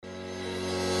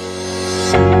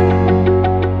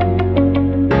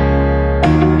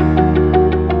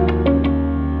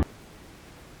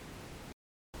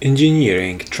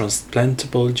Engineering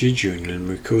transplantable jejunal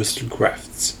mucosal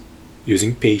grafts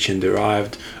using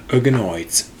patient-derived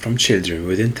organoids from children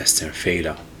with intestinal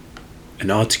failure. An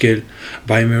article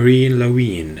by Marie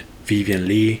Lewin, Vivian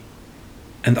Lee,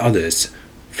 and others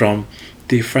from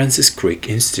the Francis Crick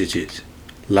Institute,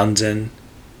 London,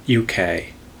 UK.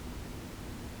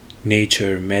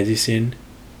 Nature Medicine,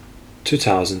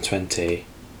 2020.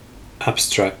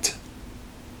 Abstract: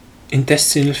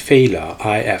 Intestinal failure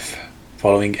 (IF)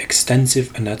 following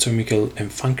extensive anatomical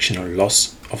and functional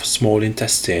loss of small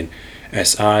intestine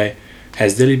 (SI)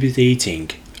 has debilitating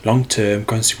long-term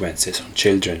consequences on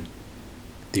children.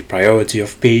 The priority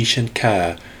of patient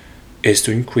care is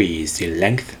to increase the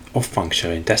length of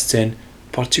functional intestine,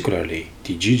 particularly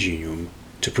the jejunum,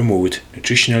 to promote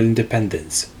nutritional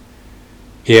independence.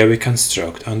 Here we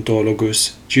construct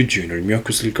autologous jejunal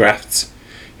mucosal grafts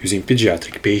using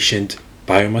pediatric patient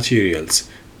biomaterials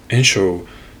and show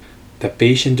that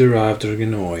patient-derived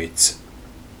organoids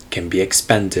can be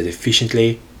expanded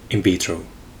efficiently in vitro.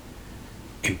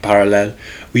 In parallel,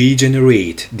 we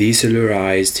generate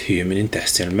decellularized human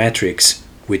intestinal matrix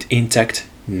with intact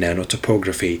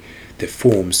nanotopography that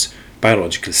forms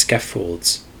biological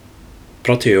scaffolds.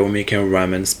 Proteomic and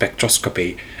Raman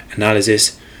spectroscopy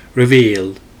analysis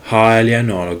revealed highly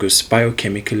analogous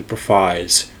biochemical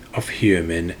profiles of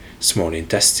human small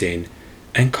intestine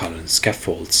and colon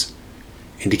scaffolds,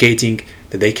 indicating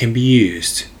that they can be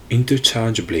used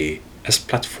interchangeably as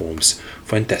platforms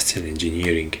for intestinal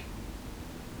engineering.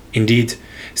 Indeed,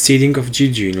 seeding of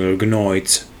jejunal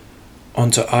organoids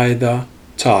onto either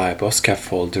type of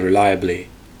scaffold reliably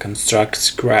constructs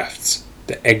grafts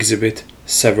that exhibit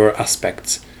several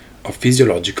aspects of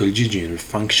physiological jejunal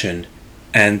function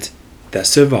and that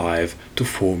survive to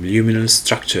form luminal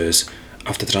structures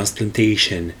after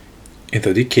transplantation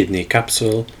into the kidney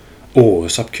capsule or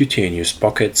subcutaneous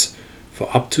pockets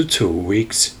for up to 2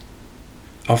 weeks.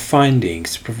 Our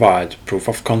findings provide proof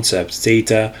of concept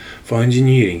data for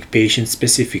engineering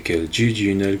patient-specific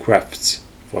jejunal grafts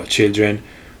for children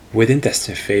with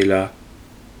intestinal failure,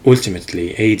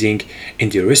 ultimately aiding in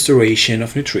the restoration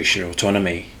of nutritional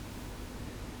autonomy.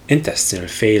 Intestinal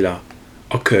failure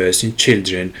occurs in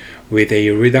children with a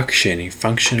reduction in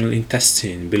functional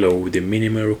intestine below the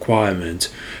minimal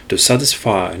requirement to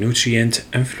satisfy nutrient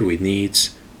and fluid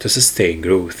needs to sustain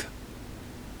growth.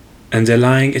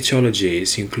 Underlying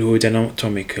etiologies include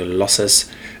anatomical losses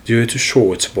due to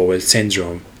short bowel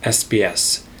syndrome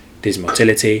 (SBS),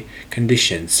 dysmotility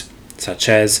conditions such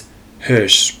as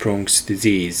Hirschsprung's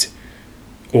disease,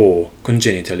 or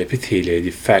congenital epithelial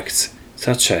defects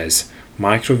such as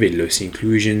microvillus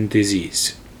inclusion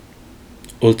disease.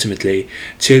 Ultimately,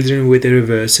 children with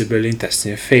irreversible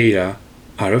intestinal failure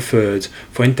are referred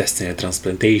for intestinal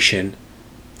transplantation.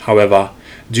 However,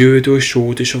 due to a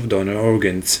shortage of donor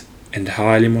organs and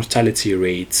high mortality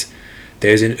rates,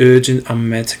 there is an urgent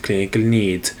unmet clinical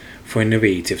need for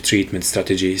innovative treatment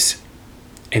strategies.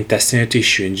 Intestinal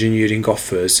tissue engineering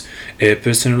offers a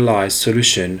personalized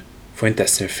solution for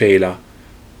intestinal failure,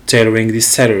 tailoring the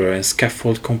cellular and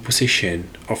scaffold composition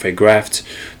of a graft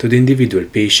to the individual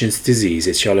patient's disease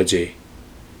etiology.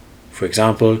 For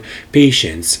example,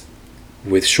 patients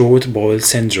with short bowel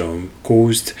syndrome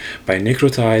caused by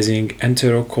necrotizing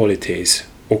enterocolitis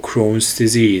or Crohn's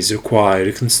disease require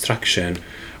reconstruction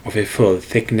of a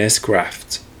full-thickness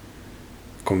graft.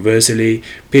 Conversely,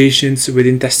 patients with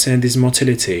intestinal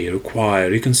dysmotility require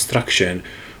reconstruction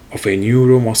of a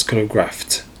neuromuscular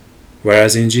graft,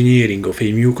 whereas engineering of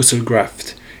a mucosal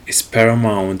graft is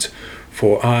paramount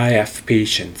for IF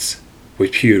patients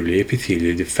with purely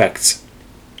epithelial defects.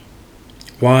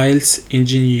 Whilst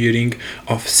engineering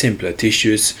of simpler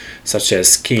tissues such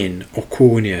as skin or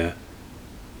cornea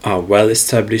are well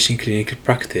established in clinical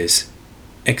practice,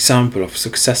 examples of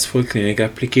successful clinical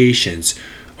applications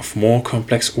of more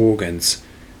complex organs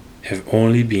have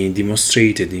only been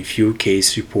demonstrated in few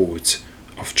case reports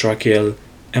of tracheal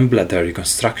and bladder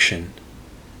reconstruction.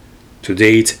 To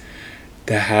date,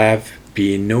 there have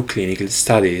been no clinical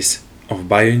studies of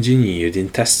bioengineered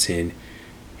intestine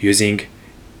using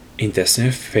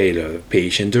intestinal failure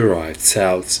patient-derived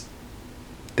cells,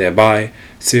 thereby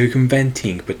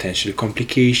circumventing potential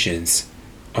complications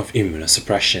of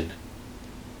immunosuppression.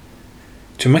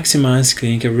 To maximize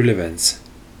clinical relevance,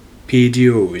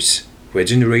 PDOs were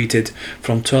generated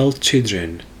from 12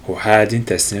 children who had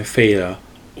intestinal failure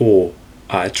or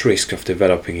are at risk of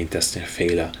developing intestinal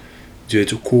failure due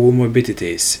to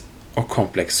comorbidities or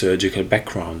complex surgical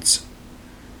backgrounds,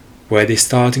 where the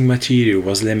starting material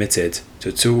was limited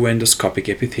to 2 endoscopic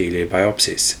epithelial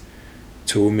biopsies,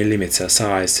 2 mm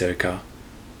size circa.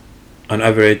 On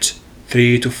average,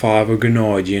 3 to 5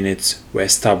 organoid units were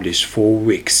established 4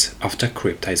 weeks after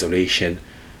crypt isolation,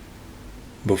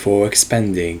 before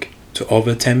expanding to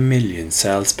over 10 million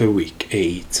cells per week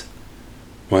 8.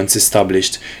 Once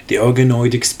established, the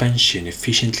organoid expansion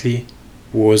efficiently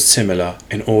was similar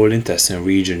in all intestinal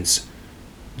regions,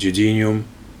 duodenum,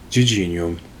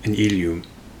 jejunum, and ileum,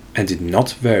 and did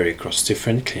not vary across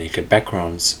different clinical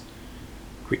backgrounds.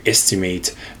 We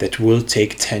estimate that it will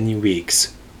take 10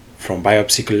 weeks from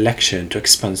biopsy collection to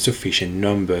expand sufficient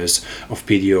numbers of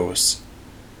PDOs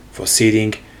for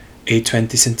seeding a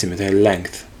 20 cm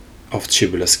length of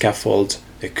tubular scaffold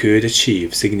that could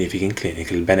achieve significant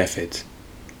clinical benefit.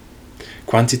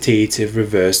 Quantitative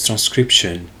reverse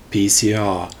transcription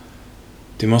 (PCR)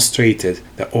 demonstrated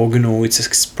that organoids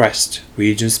expressed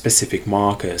region-specific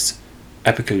markers,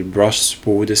 apical brush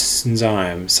border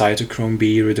enzyme cytochrome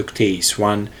B reductase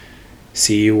 1,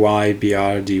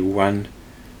 CYBRD1,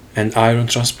 and iron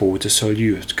transporter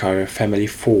solute carrier family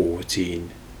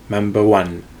 14, member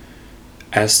 1,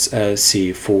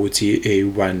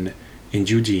 SLC40A1 in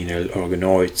duodenal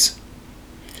organoids.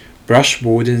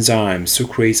 Brushboard enzyme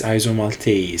sucrase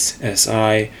isomaltase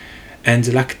 (SI) and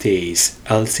lactase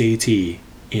 (LCT)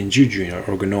 in jejunal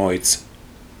organoids,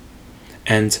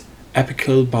 and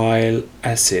apical bile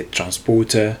acid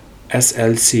transporter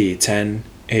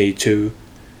SLC10A2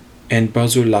 and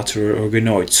basolateral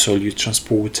organoid solute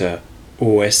transporter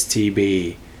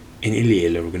OSTB in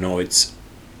ileal organoids.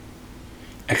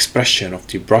 Expression of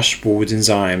the brushboard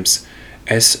enzymes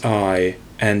SI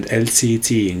and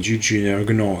LCT in jejunal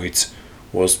organoids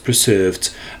was preserved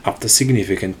after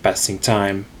significant passing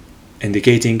time,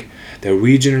 indicating the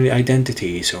regional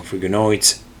identities of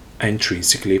organoids are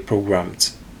intrinsically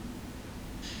programmed.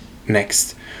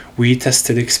 Next, we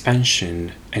tested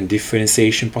expansion and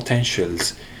differentiation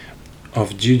potentials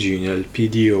of jejunal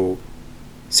PDO,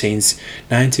 since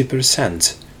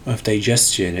 90% of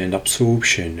digestion and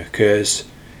absorption occurs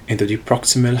into the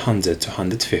proximal 100 to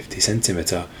 150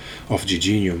 cm of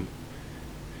jejunum.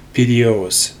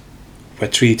 PDOs were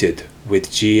treated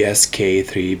with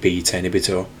GSK3 beta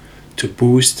inhibitor to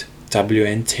boost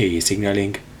WNT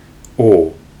signaling,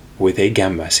 or with a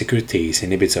gamma secretase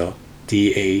inhibitor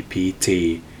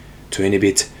DAPT to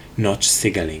inhibit Notch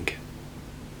signaling.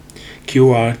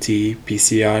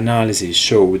 QRT-PCR analysis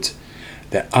showed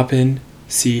that upon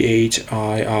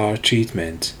CHIR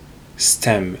treatment,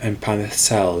 stem and Paneth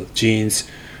cell genes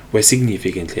were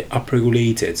significantly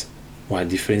upregulated, while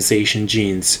differentiation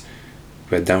genes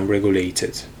were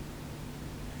downregulated.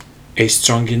 A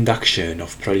strong induction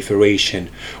of proliferation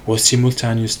was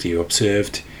simultaneously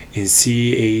observed in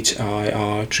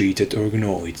CHIR-treated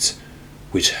organoids,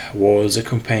 which was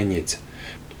accompanied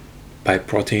by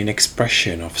protein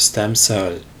expression of stem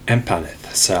cell and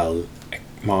Paneth cell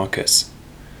markers.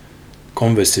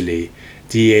 Conversely,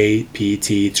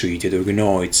 DAPT-treated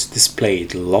organoids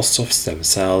displayed loss of stem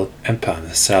cell and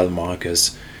Paneth cell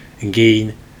markers and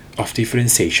gain of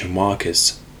differentiation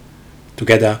markers.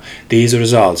 Together, these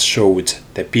results showed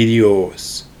that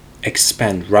PDOs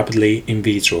expand rapidly in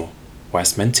vitro,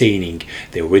 whilst maintaining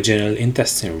the original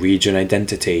intestinal region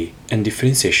identity and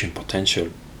differentiation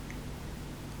potential.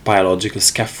 Biological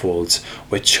scaffolds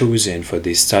were chosen for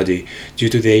this study due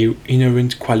to their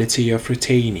inherent quality of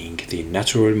retaining the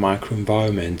natural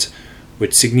microenvironment,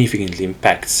 which significantly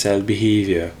impacts cell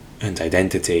behavior and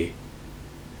identity.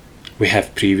 We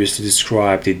have previously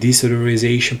described the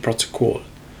decellularization protocol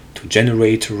to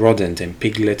generate rodent and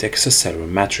piglet extracellular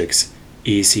matrix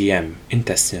 (ECM)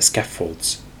 intestinal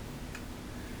scaffolds.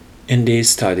 In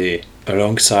this study,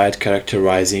 alongside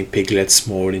characterizing piglet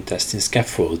small intestine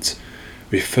scaffolds,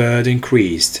 we further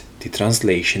increased the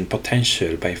translation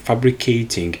potential by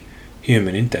fabricating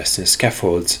human intestinal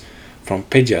scaffolds from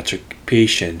pediatric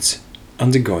patients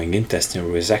undergoing intestinal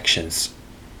resections.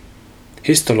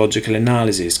 Histological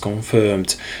analysis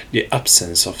confirmed the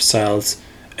absence of cells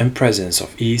and presence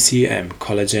of ECM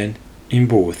collagen in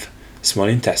both small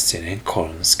intestine and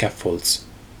colon scaffolds.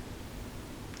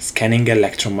 Scanning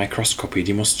electron microscopy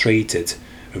demonstrated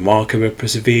remarkable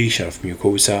preservation of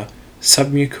mucosa,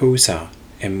 submucosa,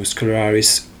 and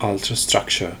muscularis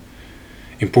ultrastructure.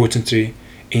 Importantly,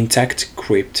 intact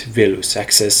crypt villus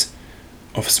access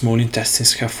of small intestine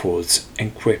scaffolds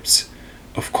and crypts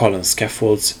of colon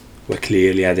scaffolds were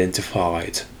clearly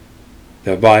identified,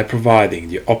 thereby providing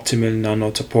the optimal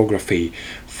nanotopography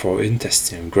for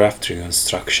intestinal graft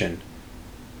reconstruction.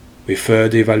 We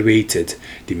further evaluated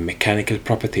the mechanical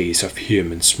properties of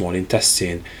human small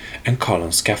intestine and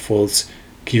colon scaffolds,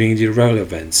 giving the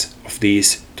relevance of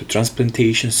these to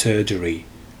transplantation surgery.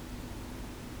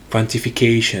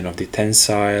 Quantification of the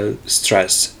tensile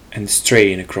stress and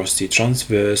strain across the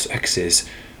transverse axis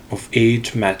of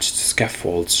age-matched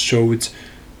scaffolds showed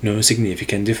no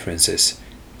significant differences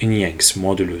in Young's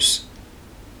modulus.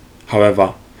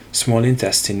 However, small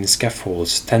intestine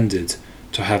scaffolds tended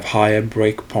to have higher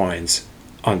breakpoints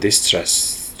on the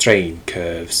stress-strain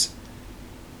curves,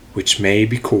 which may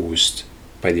be caused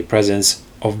by the presence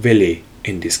of villi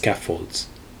in the scaffolds.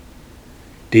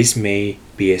 This may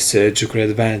be a surgical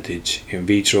advantage in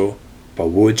vitro, but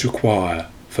would require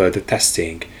further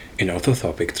testing in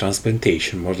orthotopic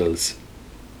transplantation models.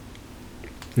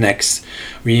 Next,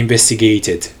 we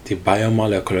investigated the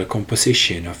biomolecular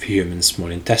composition of human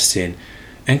small intestine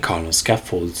and colon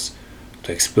scaffolds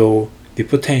to explore the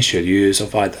potential use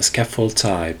of either scaffold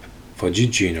type for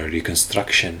jejunal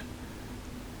reconstruction.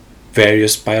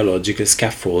 Various biological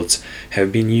scaffolds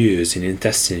have been used in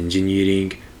intestinal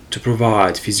engineering to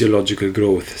provide physiological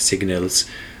growth signals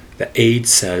that aid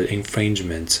cell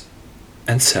infringement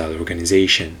and cell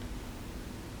organization.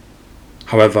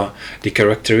 However, the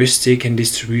characteristic and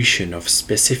distribution of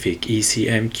specific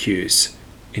ECM cues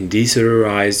in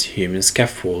decellularized human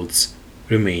scaffolds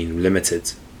remain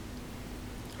limited.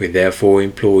 We therefore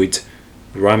employed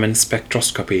Raman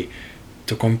spectroscopy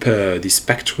to compare the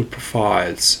spectral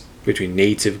profiles between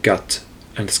native gut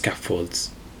and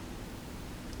scaffolds.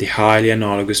 The highly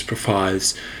analogous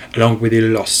profiles, along with the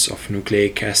loss of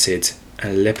nucleic acid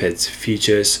and lipid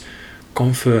features,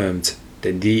 confirmed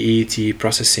that DET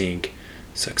processing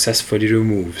successfully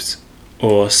removes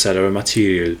all cellular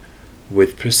material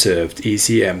with preserved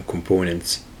ECM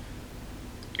components.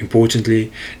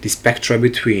 Importantly, the spectra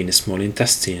between the small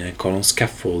intestine and colon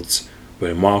scaffolds were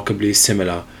remarkably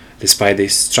similar despite their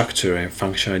structural and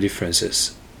functional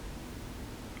differences.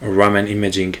 Raman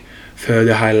imaging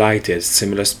further highlighted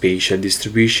similar spatial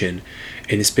distribution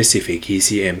in specific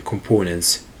ECM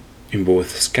components in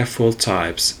both scaffold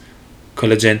types.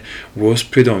 Collagen was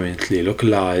predominantly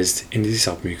localized in the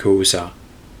submucosa.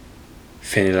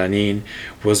 Phenylalanine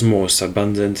was most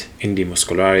abundant in the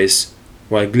muscularis,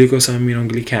 while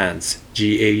glycosaminoglycans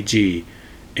 (GAG),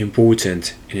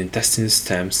 important in intestinal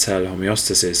stem cell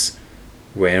homeostasis,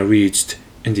 were enriched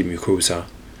in the mucosa.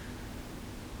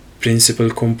 Principal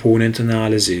component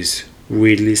analysis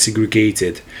readily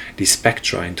segregated the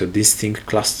spectra into distinct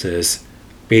clusters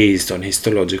based on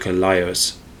histological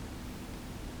layers,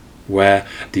 where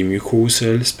the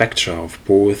mucosal spectra of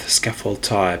both scaffold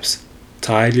types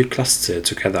tightly clustered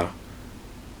together.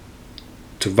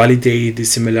 To validate the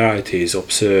similarities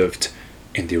observed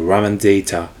in the Raman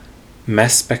data,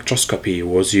 mass spectroscopy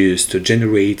was used to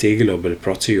generate a global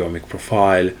proteomic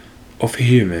profile of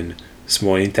human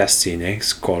small intestine and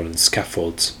colon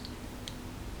scaffolds.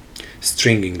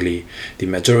 Stringingly, the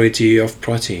majority of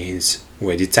proteins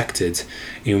were detected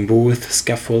in both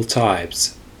scaffold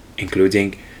types,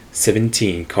 including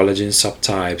 17 collagen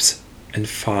subtypes and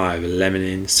 5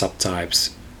 laminin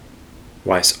subtypes,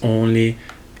 whilst only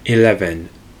 11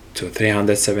 to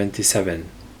 377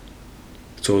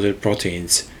 total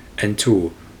proteins and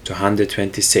 2 to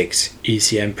 126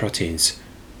 ECM proteins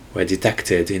were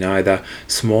detected in either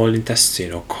small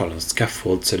intestine or colon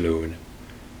scaffolds alone.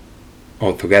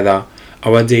 Altogether,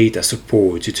 our data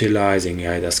support utilizing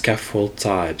either scaffold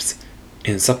types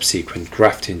in subsequent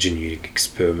graft engineering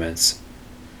experiments.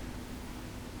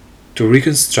 To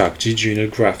reconstruct jejunal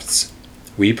grafts,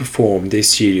 we performed a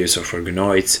series of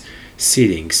organoid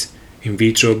seedings in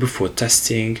vitro before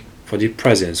testing for the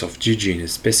presence of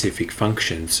jejunal-specific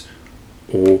functions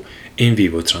or in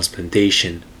vivo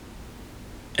transplantation.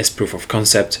 As proof of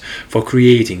concept for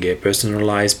creating a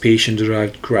personalized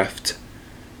patient-derived graft,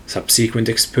 subsequent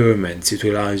experiments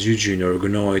utilized jejunal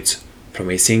organoids from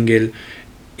a single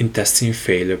intestine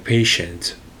failure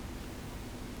patient.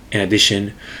 In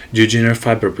addition, jejunal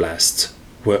fibroblasts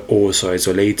were also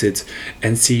isolated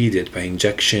and seeded by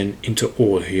injection into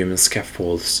all human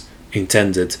scaffolds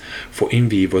intended for in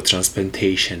vivo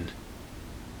transplantation.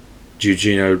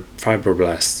 Jejunal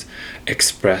fibroblasts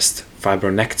expressed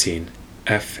fibronectin,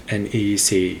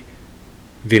 FNEC,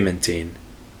 vimentin,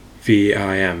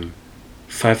 VIM,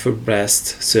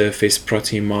 fibroblast surface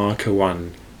protein marker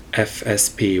 1,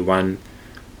 FSP1,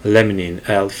 laminin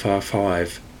alpha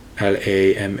 5,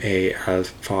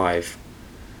 LAMA-L5,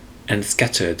 and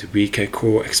scattered weaker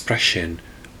co-expression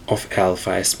of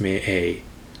alpha-SMA,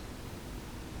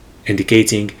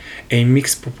 indicating a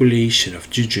mixed population of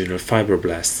jejunal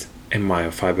fibroblasts and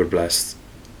myofibroblasts.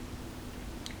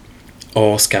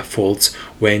 All scaffolds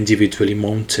were individually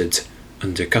mounted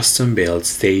under custom-built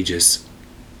stages.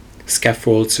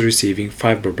 Scaffolds receiving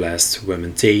fibroblasts were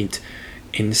maintained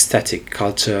in static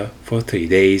culture for 3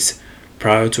 days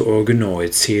prior to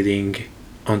organoid seeding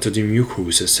onto the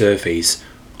mucosal surface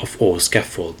of all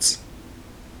scaffolds.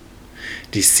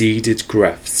 The seeded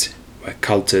grafts were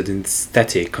cultured in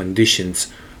static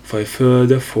conditions for a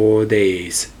further 4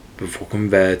 days before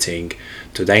converting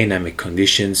to dynamic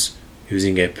conditions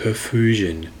using a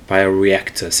perfusion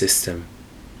bioreactor system.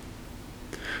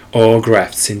 All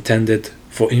grafts intended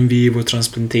for in vivo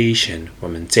transplantation were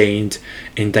maintained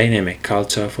in dynamic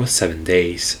culture for 7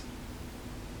 days.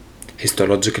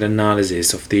 Histological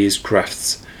analysis of these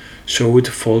grafts showed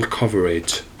full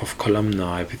coverage of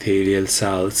columnar epithelial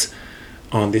cells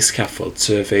on the scaffold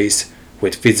surface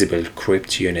with visible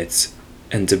crypt units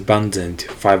and abundant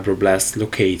fibroblasts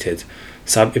located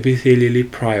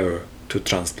subepithelially prior to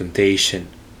transplantation.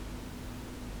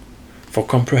 For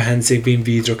comprehensive in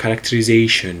vitro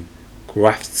characterization,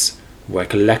 grafts were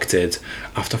collected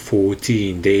after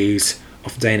 14 days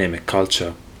of dynamic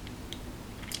culture.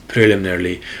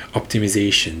 Preliminary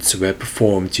optimizations were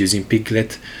performed using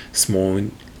piglet small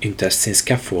intestine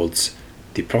scaffolds,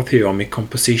 the proteomic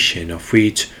composition of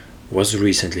which was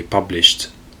recently published.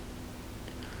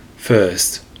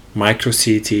 First,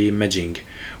 micro-CT imaging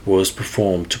was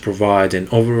performed to provide an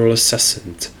overall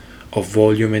assessment of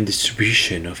volume and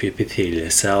distribution of epithelial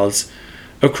cells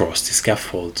across the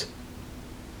scaffold.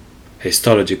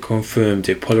 Histology confirmed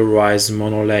a polarized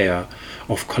monolayer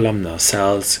of columnar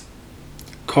cells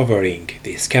covering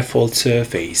the scaffold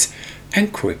surface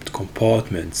and crypt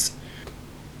compartments.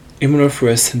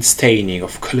 Immunofluorescent staining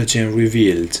of collagen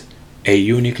revealed a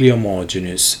uniquely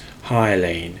homogeneous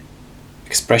hyaline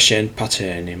expression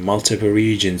pattern in multiple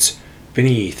regions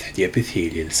beneath the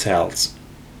epithelial cells,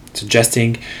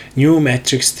 suggesting new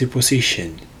matrix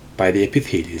deposition by the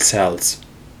epithelial cells.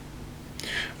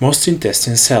 Most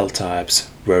intestine cell types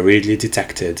were readily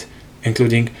detected,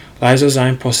 including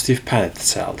lysozyme-positive Paneth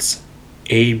cells,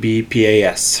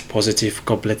 ABPAS positive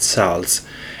goblet cells,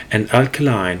 and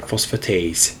alkaline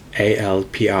phosphatase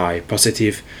ALPI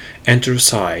positive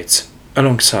enterocytes,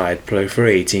 alongside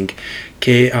proliferating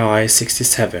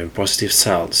Ki67 positive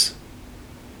cells.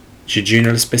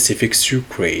 Jejunal specific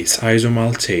sucrase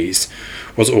isomaltase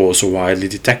was also widely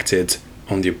detected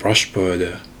on the brush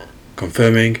border,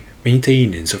 confirming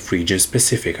maintenance of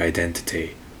region-specific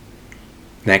identity.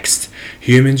 Next,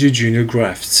 human jejunal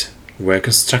grafts were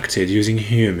constructed using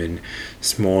human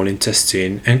small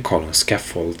intestine and colon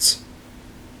scaffolds.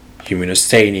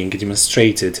 Immunostaining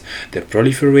demonstrated the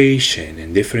proliferation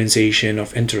and differentiation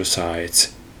of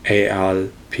enterocytes,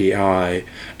 ALPI,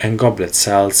 and goblet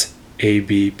cells,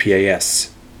 ABPAS,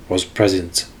 was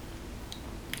present.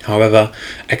 However,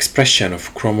 expression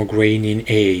of chromogranin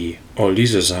A or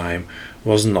lysozyme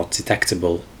was not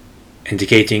detectable,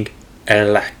 indicating a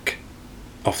lack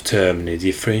of terminally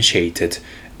differentiated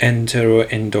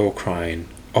enteroendocrine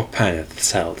or Paneth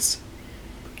cells.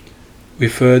 We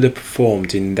further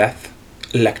performed in-depth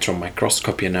electron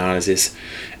microscopy analysis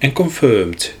and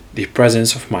confirmed the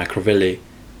presence of microvilli,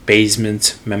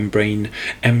 basement membrane,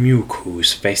 and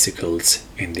mucous vesicles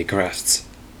in the grafts.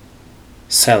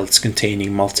 Cells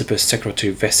containing multiple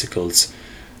secretory vesicles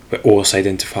were also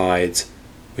identified,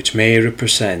 which may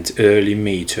represent early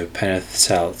mature Paneth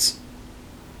cells.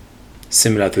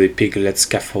 Similar to the piglet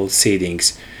scaffold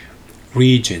seedings,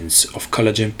 regions of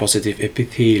collagen-positive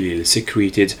epithelial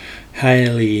secreted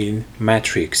hyaline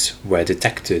matrix were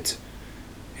detected,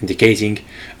 indicating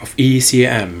of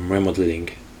ECM remodeling.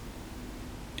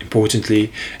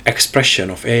 Importantly, expression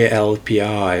of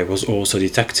ALPI was also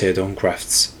detected on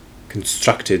grafts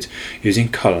constructed using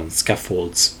colon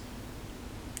scaffolds,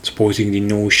 supporting the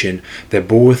notion that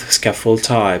both scaffold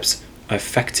types are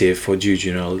effective for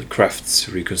jejunal grafts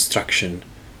reconstruction.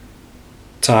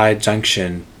 Tight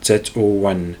junction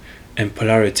Z01 and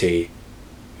polarity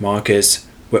markers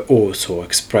were also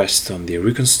expressed on the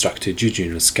reconstructed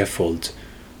jejunal scaffold,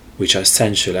 which are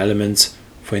essential elements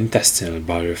for intestinal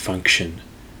barrier function.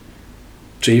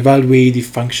 To evaluate the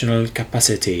functional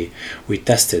capacity, we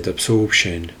tested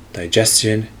absorption,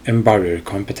 digestion, and barrier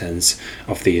competence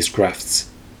of these grafts.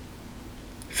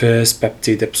 First,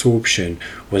 peptide absorption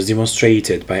was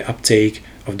demonstrated by uptake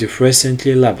of the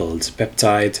fluorescently labeled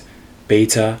peptide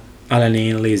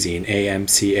beta-alanine lysine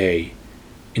AMCA,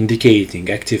 indicating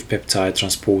active peptide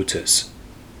transporters.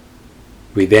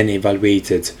 We then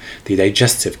evaluated the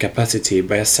digestive capacity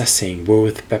by assessing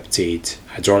both peptide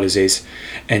hydrolysis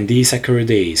and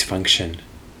desaccharidase function.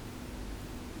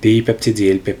 The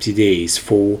peptidyl peptidase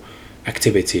 4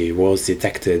 activity was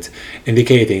detected,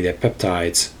 indicating that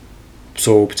peptides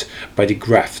absorbed by the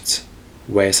graft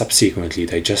were subsequently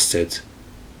digested.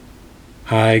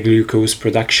 High glucose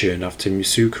production after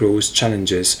sucrose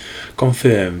challenges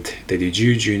confirmed that the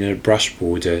jejunal brush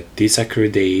border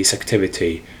desaccharidase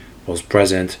activity was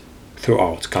present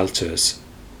throughout cultures.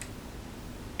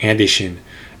 In addition,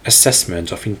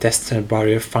 assessment of intestinal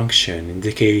barrier function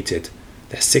indicated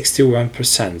that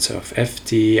 61% of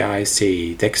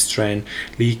FDIC dextran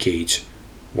leakage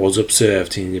was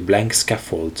observed in the blank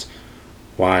scaffold,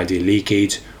 while the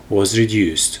leakage was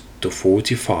reduced to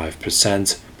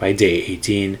 45% by day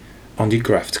 18 on the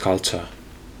graft culture.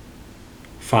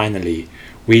 Finally,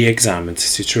 we examined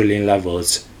citrulline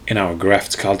levels in our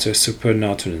graft culture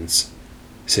supernaturans,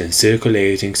 since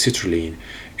circulating citrulline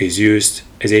is used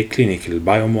as a clinical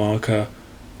biomarker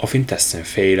of intestinal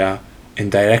failure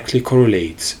and directly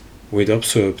correlates with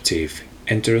absorptive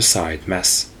enterocyte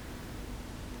mass.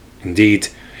 Indeed,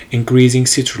 increasing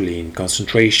citrulline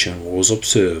concentration was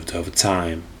observed over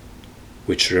time,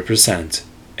 which represents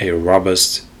a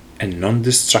robust and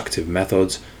non-destructive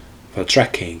method for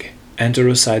tracking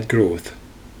enterocyte growth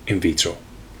in vitro.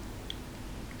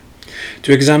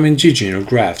 To examine jejunal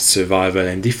graft survival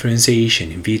and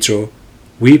differentiation in vitro,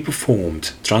 we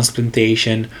performed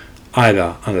transplantation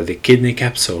either under the kidney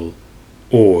capsule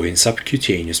or in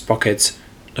subcutaneous pockets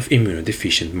of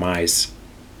immunodeficient mice.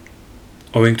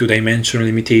 Owing to dimensional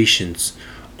limitations,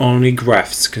 only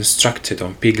grafts constructed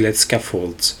on piglet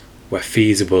scaffolds were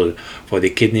feasible for the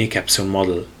kidney capsule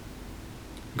model.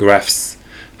 Grafts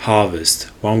harvested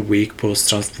 1 week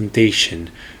post-transplantation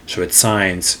showed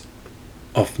signs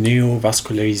of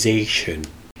neovascularization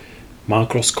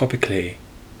macroscopically.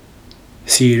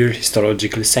 Serial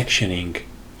histological sectioning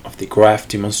of the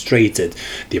graft demonstrated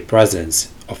the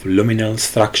presence of luminal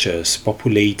structures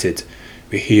populated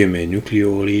with human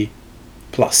nucleoli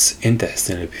plus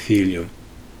intestinal epithelium.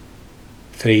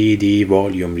 3D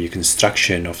volume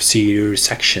reconstruction of serial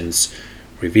sections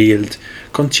revealed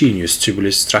continuous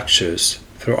tubular structures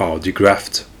throughout the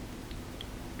graft.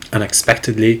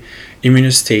 Unexpectedly,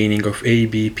 immunostaining of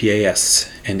ABPAS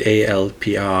and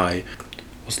ALPI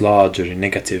was largely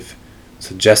negative,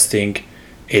 suggesting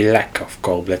a lack of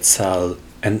gallbladder cell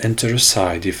and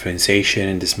enterocyte differentiation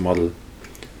in this model.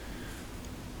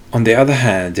 On the other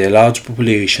hand, a large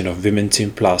population of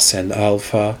Vimentin plus and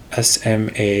alpha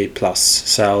SMA plus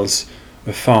cells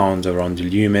were found around the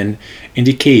lumen,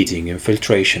 indicating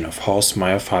infiltration of host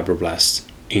myofibroblasts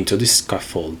into the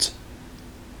scaffold.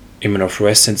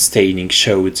 Immunofluorescent staining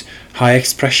showed high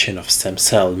expression of stem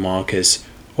cell markers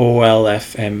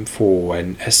OLFM4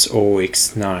 and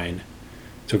SOX9.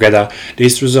 Together,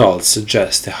 these results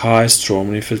suggest a high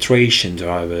stromal infiltration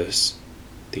drivers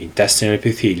the intestinal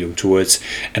epithelium towards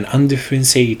an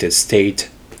undifferentiated state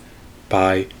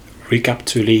by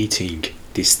recapitulating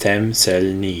the stem cell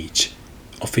niche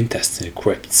of intestinal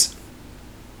crypts.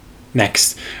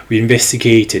 Next, we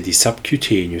investigated the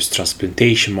subcutaneous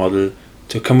transplantation model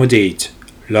to accommodate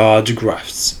large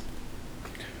grafts.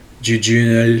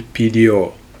 Jejunal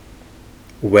PDO,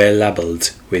 well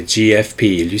labeled with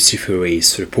GFP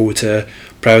luciferase reporter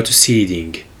prior to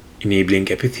seeding, enabling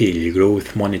epithelial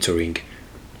growth monitoring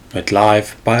with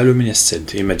live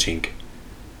bioluminescent imaging.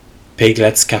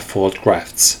 Piglet scaffold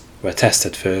grafts were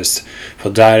tested first for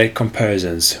direct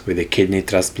comparisons with the kidney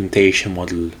transplantation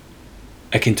model.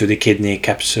 Akin to the kidney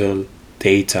capsule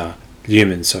data,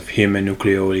 lumens of human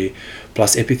nucleoli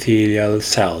plus epithelial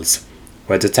cells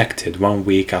were detected 1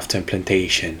 week after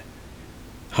implantation.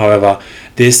 However,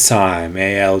 this time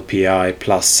ALPI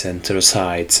plus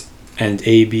enterocytes and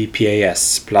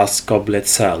ABPAS plus goblet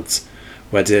cells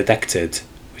were detected,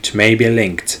 which may be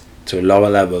linked to lower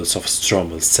levels of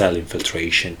stromal cell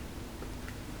infiltration.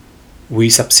 We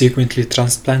subsequently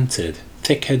transplanted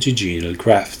thicker jejunal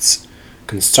grafts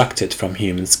constructed from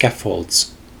human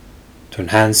scaffolds. To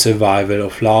enhance survival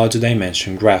of larger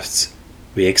dimension grafts,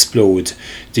 we explored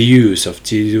the use of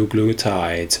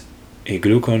tiroglutide, a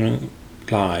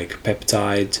glucose-like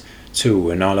peptide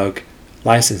 2 analog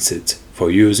licensed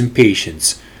for use in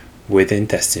patients with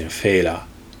intestinal failure,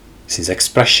 since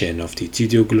expression of the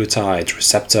tiroglutide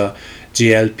receptor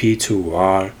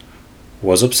GLP2R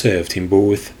was observed in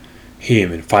both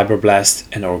human fibroblasts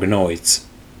and organoids.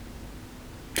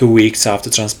 2 weeks after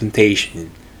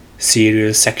transplantation,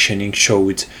 serial sectioning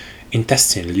showed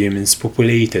intestinal lumens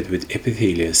populated with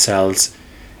epithelial cells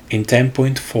in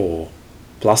 10.4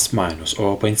 plus minus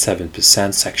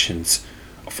 0.7% sections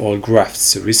of all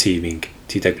grafts receiving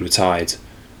tiroglutide,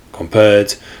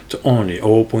 compared to only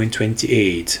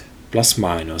 0.28 plus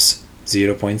minus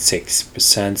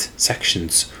 0.6%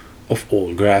 sections of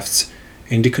all grafts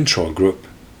in the control group.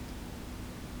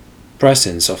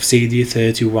 Presence of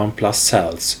CD31 plus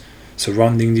cells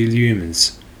surrounding the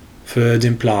lumens further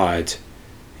implied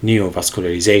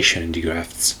neovascularization in the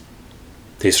grafts.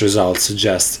 These results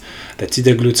suggest that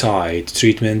tiroglutide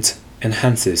treatment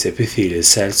enhances epithelial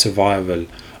cell survival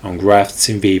on grafts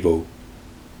in vivo.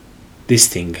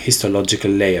 Distinct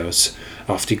histological layers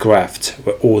of the graft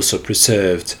were also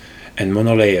preserved, and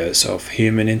monolayers of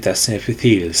human intestinal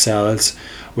epithelial cells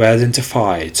were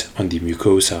identified on the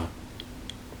mucosa.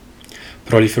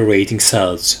 Proliferating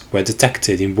cells were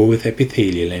detected in both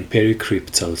epithelial and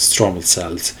pericryptal stromal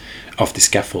cells of the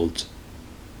scaffold.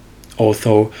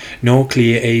 Although no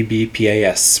clear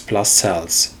ABPAS plus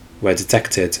cells were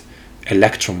detected,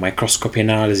 electron microscopy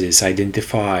analysis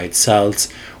identified cells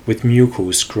with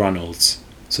mucous granules,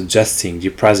 suggesting the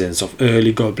presence of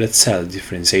early goblet cell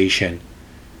differentiation.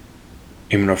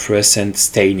 Immunofluorescent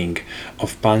staining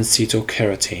of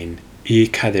pancytokeratin,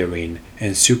 E-cadherin,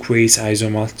 and sucrase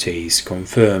isomaltase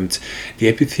confirmed the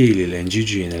epithelial and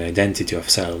jejunal identity of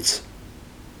cells.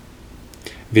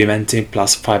 Vimentin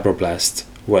plus fibroblasts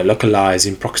were localized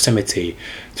in proximity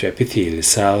to epithelial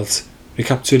cells,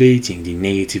 recapitulating the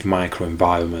native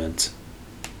microenvironment.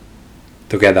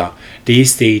 Together,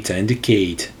 these data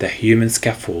indicate that human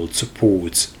scaffold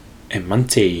supports and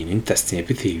maintains intestinal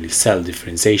epithelial cell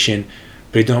differentiation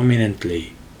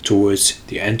predominantly towards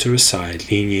the enterocyte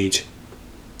lineage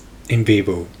in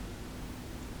vivo.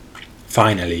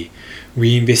 Finally,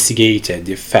 we investigated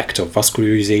the effect of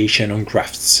vascularization on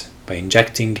grafts by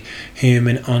injecting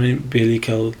human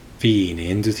umbilical vein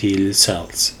endothelial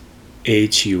cells,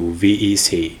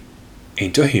 HUVEC,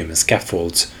 into human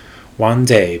scaffolds 1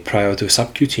 day prior to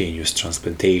subcutaneous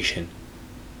transplantation.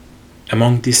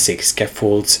 Among these 6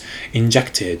 scaffolds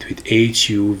injected with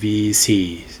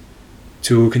HUVEC,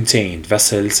 2 contained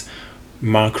vessels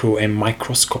macro and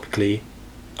microscopically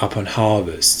upon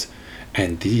harvest,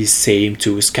 and these same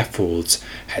 2 scaffolds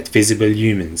had visible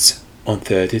lumens on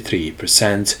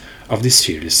 33% of the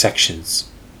serial sections.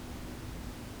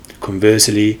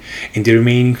 Conversely, in the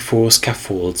remaining 4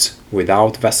 scaffolds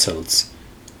without vessels,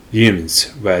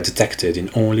 lumens were detected in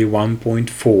only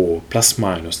 1.4 plus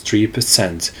minus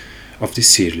 3% of the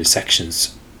serial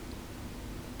sections.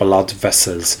 Blood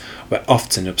vessels were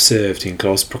often observed in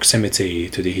close proximity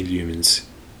to the lumens,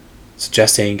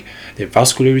 suggesting that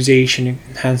vascularization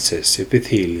enhances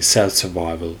epithelial cell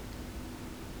survival.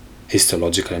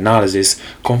 Histological analysis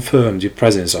confirmed the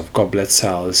presence of goblet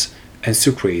cells and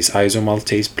sucrase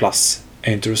isomaltase plus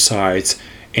enterocytes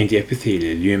in the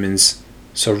epithelial lumens,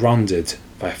 surrounded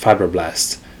by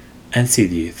fibroblasts and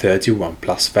CD31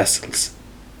 plus vessels.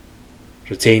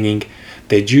 Retaining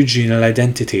the jejunal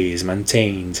identity is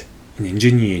maintained in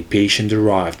engineered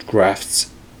patient-derived grafts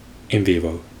in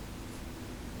vivo.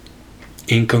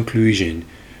 In conclusion,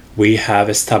 we have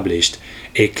established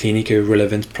a clinically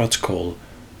relevant protocol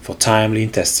for timely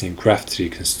intestinal graft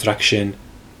reconstruction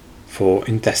for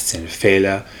intestinal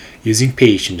failure using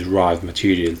patient-derived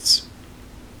materials.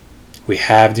 We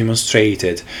have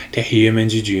demonstrated that human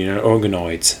jejunal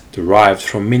organoids derived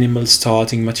from minimal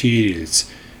starting materials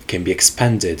can be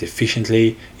expanded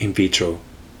efficiently in vitro,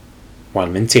 while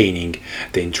maintaining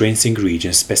the intrinsic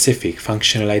region-specific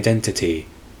functional identity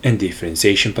and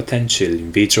differentiation potential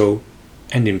in vitro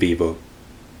and in vivo.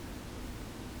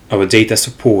 Our data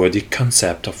support the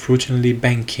concept of routinely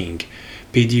banking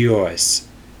PDOS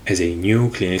as a new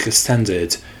clinical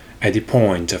standard at the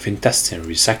point of intestinal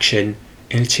resection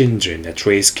in children at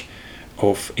risk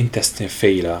of intestinal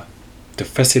failure to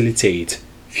facilitate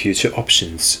future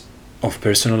options of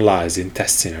personalized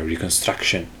intestinal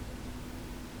reconstruction.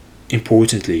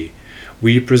 Importantly,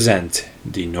 we present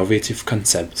the innovative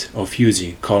concept of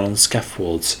using colon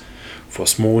scaffolds for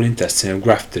small intestinal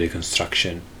graft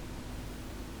reconstruction.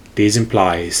 This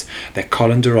implies that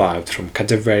colon derived from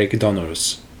cadaveric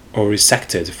donors or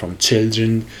resected from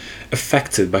children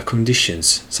affected by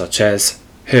conditions such as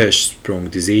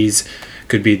Hirschsprung disease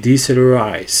could be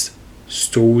decellularized,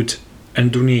 stored,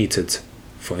 and donated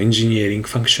for engineering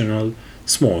functional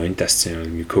small intestinal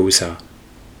mucosa.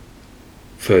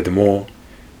 Furthermore,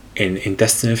 in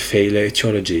intestinal failure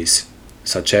etiologies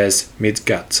such as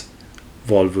midgut,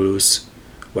 volvulus,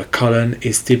 where colon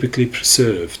is typically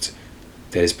preserved,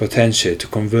 there is potential to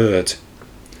convert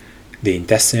the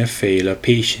intestinal failure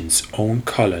patient's own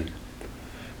colon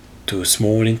to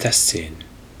small intestine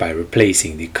by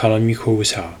replacing the colon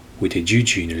mucosa with a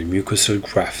jejunal mucosal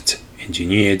graft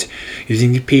engineered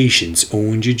using the patient's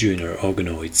own jejunal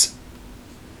organoids.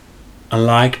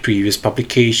 Unlike previous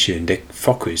publications that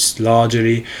focused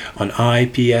largely on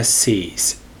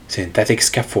iPSCs, synthetic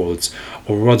scaffolds,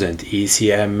 or rodent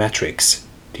ECM matrix,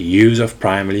 the use of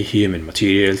primarily human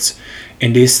materials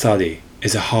in this study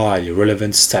is a highly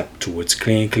relevant step towards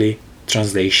clinical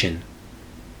translation.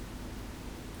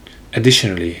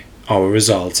 Additionally, our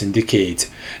results indicate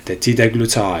that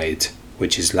tidaglutide,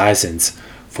 which is licensed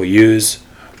for use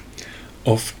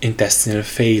of intestinal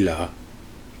failure,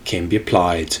 can be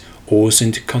applied also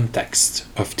in the context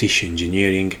of tissue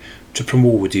engineering to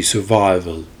promote the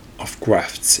survival of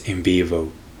grafts in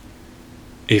vivo.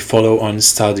 A follow-on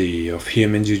study of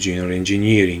human genome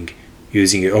engineering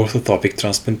using an orthotopic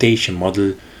transplantation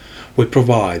model will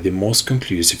provide the most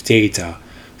conclusive data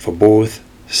for both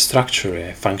structural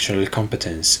and functional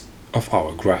competence of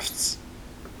our grafts.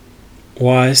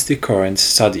 Whilst the current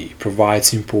study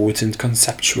provides important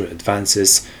conceptual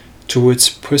advances towards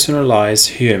personalized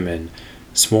human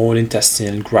small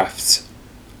intestinal grafts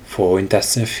for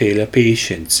intestinal failure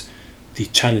patients, the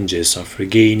challenges of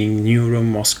regaining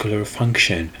neuromuscular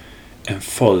function and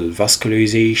full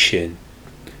vascularization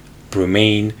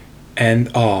remain and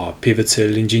are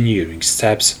pivotal engineering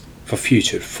steps for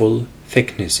future full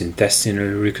thickness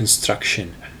intestinal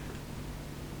reconstruction.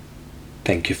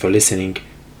 Thank you for listening.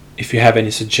 If you have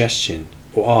any suggestion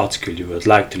or article you would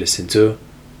like to listen to,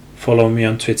 follow me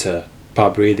on Twitter,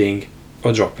 pubreading,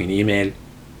 or drop me an email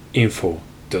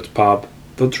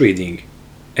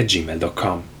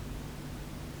info.pub.reading@gmail.com.